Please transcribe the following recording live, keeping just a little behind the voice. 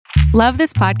Love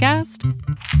this podcast?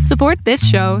 Support this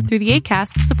show through the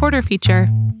Acast supporter feature.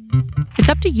 It's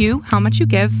up to you how much you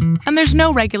give, and there's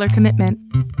no regular commitment.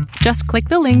 Just click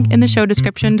the link in the show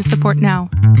description to support now.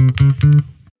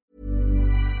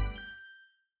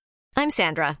 I'm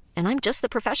Sandra, and I'm just the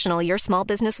professional your small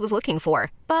business was looking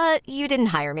for. But you didn't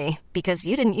hire me because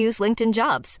you didn't use LinkedIn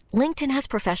Jobs. LinkedIn has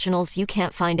professionals you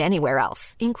can't find anywhere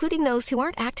else, including those who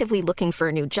aren't actively looking for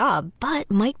a new job, but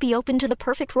might be open to the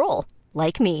perfect role,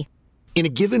 like me. In a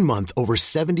given month, over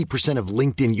 70% of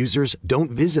LinkedIn users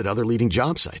don't visit other leading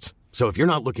job sites. So if you're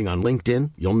not looking on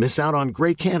LinkedIn, you'll miss out on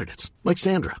great candidates like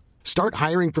Sandra. Start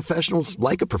hiring professionals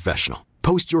like a professional.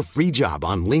 Post your free job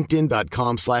on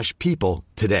linkedin.com/people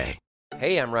today.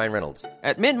 Hey, I'm Ryan Reynolds.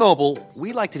 At Mint Mobile,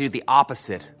 we like to do the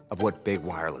opposite of what Big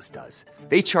Wireless does.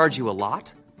 They charge you a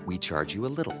lot, we charge you a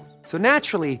little. So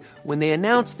naturally, when they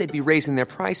announced they'd be raising their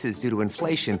prices due to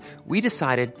inflation, we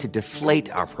decided to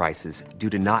deflate our prices due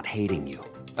to not hating you.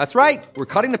 That's right. We're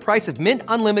cutting the price of Mint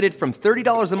Unlimited from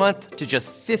 $30 a month to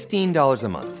just $15 a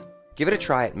month. Give it a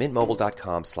try at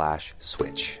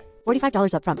mintmobile.com/switch.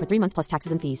 $45 up front for 3 months plus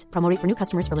taxes and fees. Promo rate for new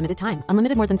customers for limited time.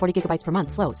 Unlimited more than 40 gigabytes per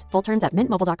month. Slows full terms at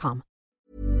mintmobile.com.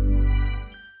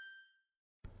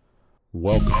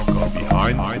 Welcome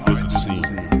Behind the Scenes,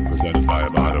 presented by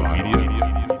Amato Media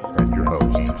and your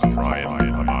host,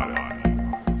 Ryan Amato.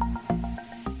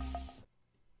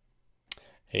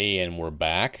 Hey, and we're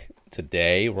back.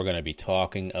 Today we're going to be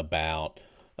talking about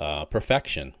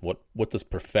perfection. What does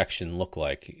perfection look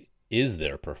like? Is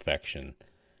there perfection?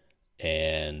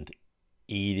 And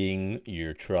eating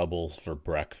your troubles for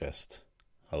breakfast.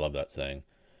 I love that saying.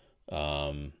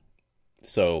 So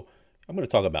I'm going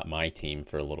to talk about my team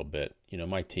for a little bit. You know,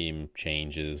 my team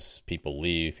changes. People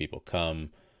leave, people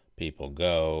come, people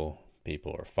go,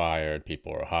 people are fired,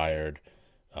 people are hired.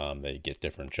 They get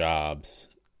different jobs.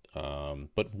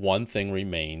 But one thing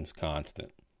remains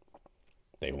constant.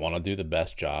 They want to do the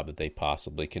best job that they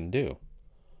possibly can do.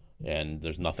 And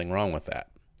there's nothing wrong with that.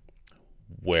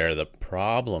 Where the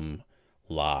problem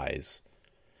lies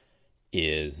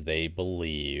is they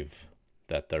believe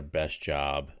that their best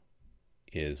job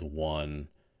is one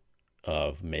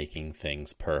of making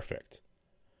things perfect.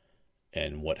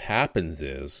 And what happens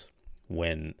is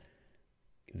when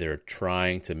they're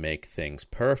trying to make things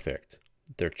perfect,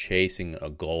 they're chasing a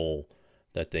goal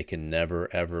that they can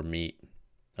never, ever meet.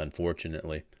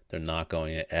 Unfortunately, they're not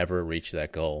going to ever reach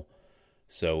that goal.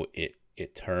 So it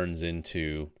turns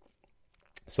into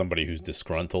somebody who's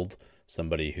disgruntled,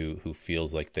 somebody who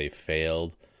feels like they've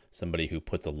failed, somebody who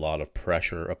puts a lot of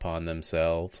pressure upon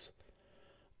themselves.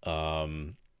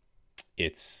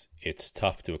 It's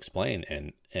tough to explain,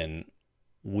 and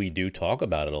we do talk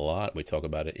about it a lot. We talk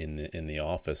about it in the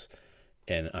office,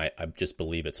 and I just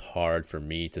believe it's hard for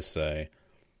me to say.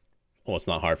 Well, it's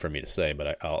not hard for me to say,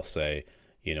 but I'll say,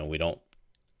 you know, we don't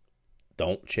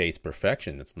chase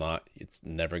perfection. It's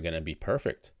never going to be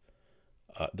perfect.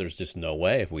 There's just no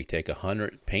way. If we take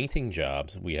 100 painting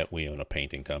jobs, we own a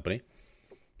painting company.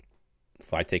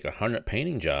 If I take 100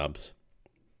 painting jobs,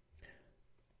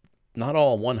 not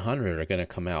all 100 are going to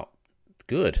come out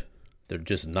good. They're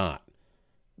just not.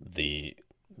 The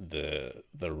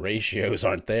ratios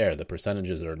aren't there. The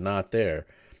percentages are not there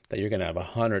that you're going to have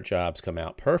 100 jobs come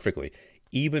out perfectly.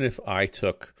 Even if I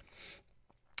took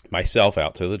myself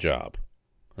out to the job,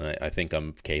 I think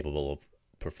I'm capable of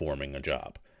performing a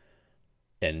job,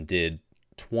 and did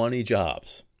 20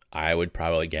 jobs, I would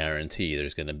probably guarantee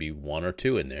there's going to be one or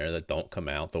two in there that don't come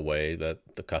out the way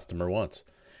that the customer wants.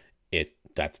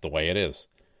 That's the way it is.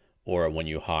 Or when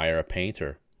you hire a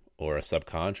painter or a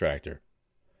subcontractor,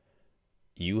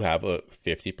 you have a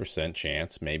 50%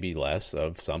 chance, maybe less,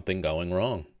 of something going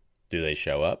wrong. Do they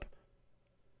show up?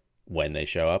 When they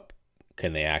show up,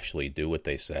 can they actually do what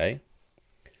they say?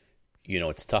 You know,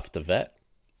 it's tough to vet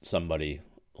somebody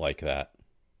like that.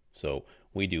 So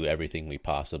we do everything we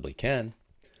possibly can,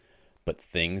 but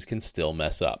things can still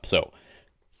mess up. So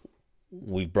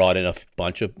we brought in a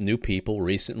bunch of new people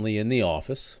recently in the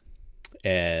office,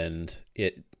 and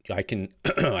I can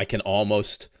I can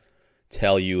almost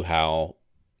tell you how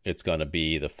it's going to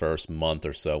be the first month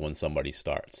or so when somebody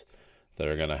starts.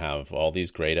 They're going to have all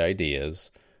these great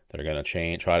ideas. They're going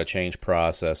to try to change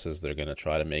processes. They're going to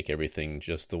try to make everything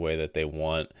just the way that they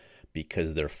want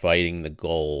because they're fighting the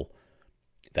goal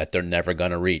that they're never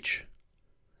going to reach.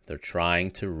 They're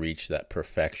trying to reach that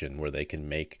perfection where they can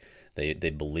they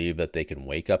believe that they can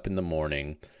wake up in the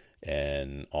morning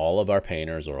and all of our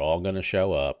painters are all going to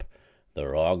show up.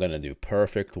 They're all going to do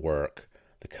perfect work.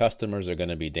 The customers are going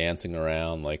to be dancing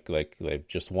around like they've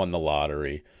just won the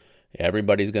lottery.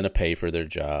 Everybody's going to pay for their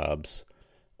jobs.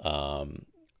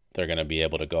 they're going to be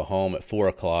able to go home at 4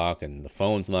 o'clock and the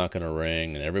phone's not going to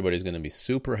ring and everybody's going to be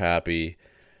super happy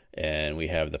and we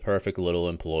have the perfect little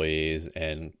employees.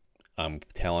 And I'm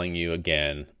telling you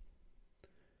again,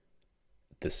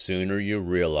 the sooner you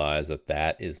realize that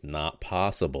that is not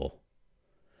possible,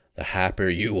 the happier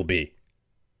you will be.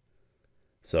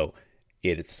 So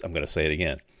I'm going to say it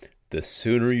again. The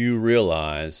sooner you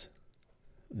realize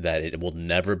that it will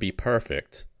never be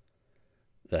perfect,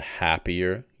 the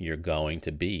happier you're going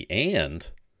to be and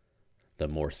the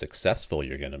more successful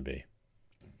you're going to be.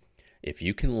 If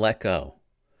you can let go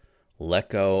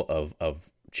of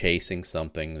chasing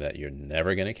something that you're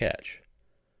never going to catch.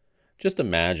 Just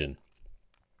imagine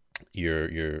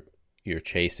you're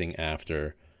chasing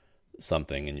after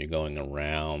something and you're going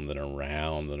around and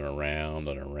around and around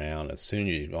and around. As soon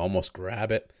as you almost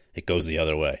grab it, it goes the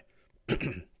other way.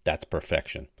 That's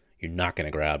perfection. You're not going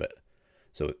to grab it.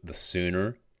 So the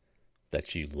sooner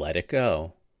that you let it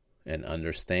go and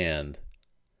understand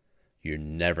you're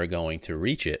never going to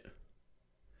reach it,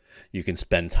 you can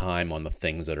spend time on the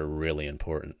things that are really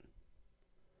important.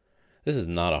 This is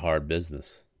not a hard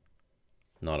business.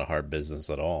 Not a hard business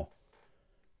at all.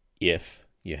 If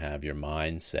you have your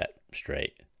mindset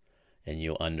straight and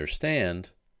you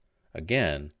understand,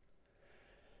 again,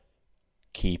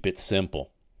 keep it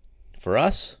simple. For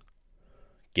us,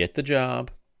 get the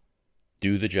job,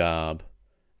 do the job,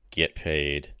 get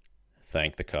paid,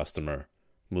 thank the customer,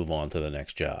 move on to the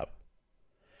next job.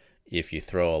 If you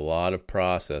throw a lot of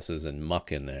processes and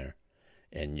muck in there,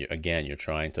 and you're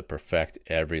trying to perfect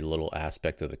every little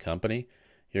aspect of the company,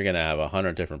 you're going to have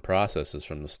 100 different processes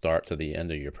from the start to the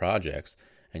end of your projects,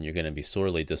 and you're going to be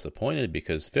sorely disappointed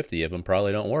because 50 of them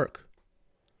probably don't work.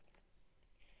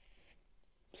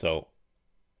 So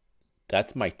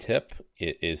that's my tip,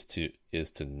 is to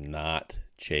not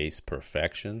chase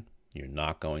perfection. You're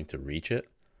not going to reach it.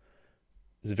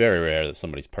 It's very rare that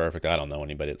somebody's perfect. I don't know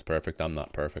anybody that's perfect. I'm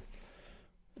not perfect.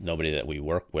 Nobody that we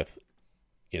work with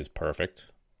is perfect.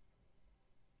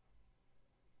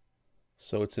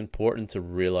 So it's important to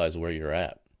realize where you're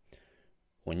at.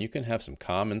 When you can have some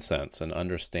common sense and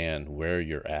understand where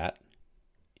you're at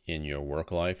in your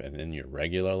work life and in your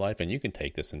regular life, and you can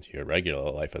take this into your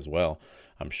regular life as well.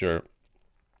 I'm sure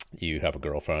you have a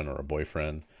girlfriend or a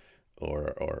boyfriend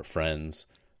or friends,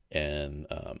 and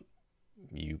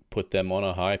you put them on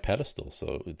a high pedestal.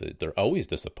 So they're always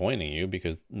disappointing you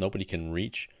because nobody can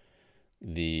reach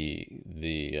the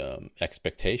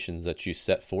expectations that you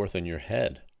set forth in your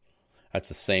head. That's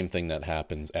the same thing that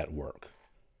happens at work.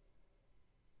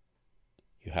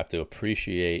 You have to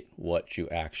appreciate what you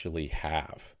actually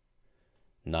have,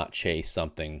 not chase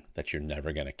something that you're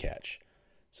never going to catch.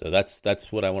 So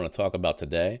that's what I want to talk about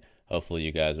today. Hopefully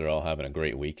you guys are all having a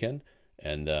great weekend,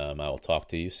 and I will talk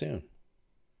to you soon.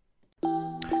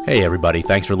 Hey everybody,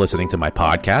 thanks for listening to my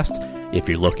podcast. If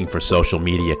you're looking for social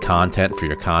media content for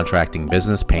your contracting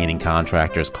business, painting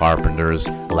contractors, carpenters,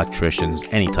 electricians,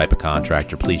 any type of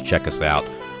contractor, please check us out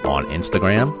on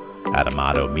Instagram at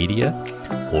Amato Media,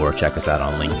 or check us out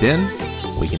on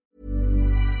LinkedIn.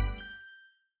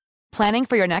 Planning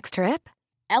for your next trip?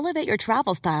 Elevate your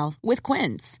travel style with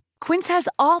Quince. Quince has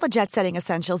all the jet-setting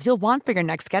essentials you'll want for your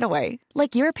next getaway,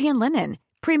 like European linen,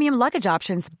 premium luggage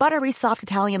options, buttery soft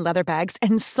Italian leather bags,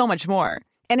 and so much more.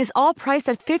 And is all priced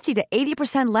at 50 to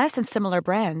 80% less than similar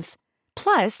brands.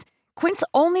 Plus, Quince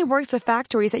only works with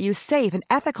factories that use safe and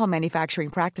ethical manufacturing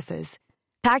practices.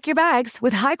 Pack your bags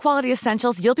with high-quality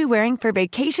essentials you'll be wearing for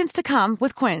vacations to come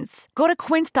with Quince. Go to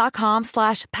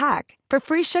quince.com/pack for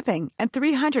free shipping and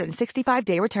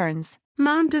 365-day returns.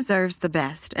 Mom deserves the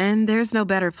best, and there's no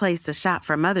better place to shop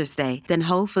for Mother's Day than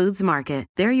Whole Foods Market.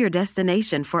 They're your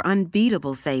destination for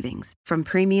unbeatable savings, from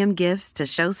premium gifts to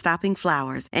show-stopping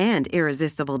flowers and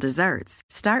irresistible desserts.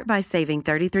 Start by saving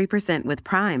 33% with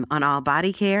Prime on all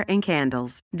body care and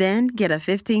candles. Then get a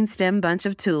 15-stem bunch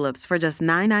of tulips for just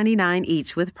 $9.99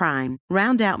 each with Prime.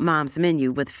 Round out Mom's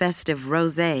menu with festive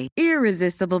rosé,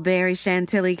 irresistible berry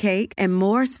chantilly cake, and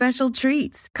more special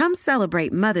treats. Come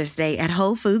celebrate Mother's Day at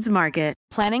Whole Foods Market.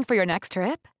 Planning for your next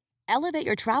trip? Elevate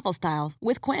your travel style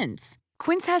with Quince.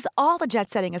 Quince has all the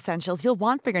jet-setting essentials you'll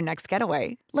want for your next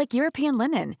getaway, like European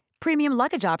linen, premium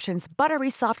luggage options, buttery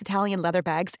soft Italian leather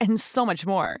bags, and so much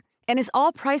more. And is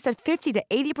all priced at 50 to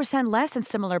 80% less than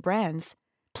similar brands.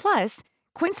 Plus,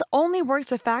 Quince only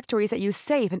works with factories that use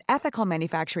safe and ethical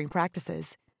manufacturing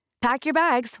practices. Pack your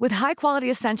bags with high-quality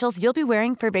essentials you'll be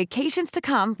wearing for vacations to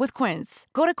come with Quince.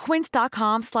 Go to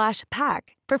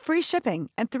quince.com/pack for free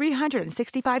shipping and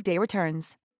 365-day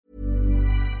returns.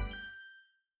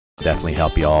 Definitely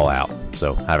help you all out.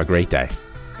 So have a great day.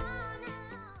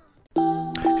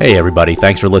 Hey everybody,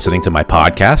 thanks for listening to my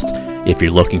podcast. If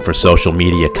you're looking for social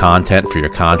media content for your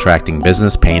contracting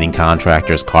business, painting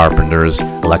contractors, carpenters,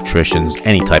 electricians,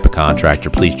 any type of contractor,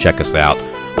 please check us out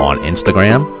on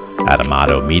Instagram at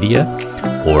Amato Media,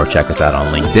 or check us out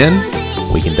on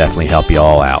LinkedIn. We can definitely help you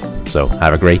all out. So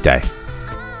have a great day.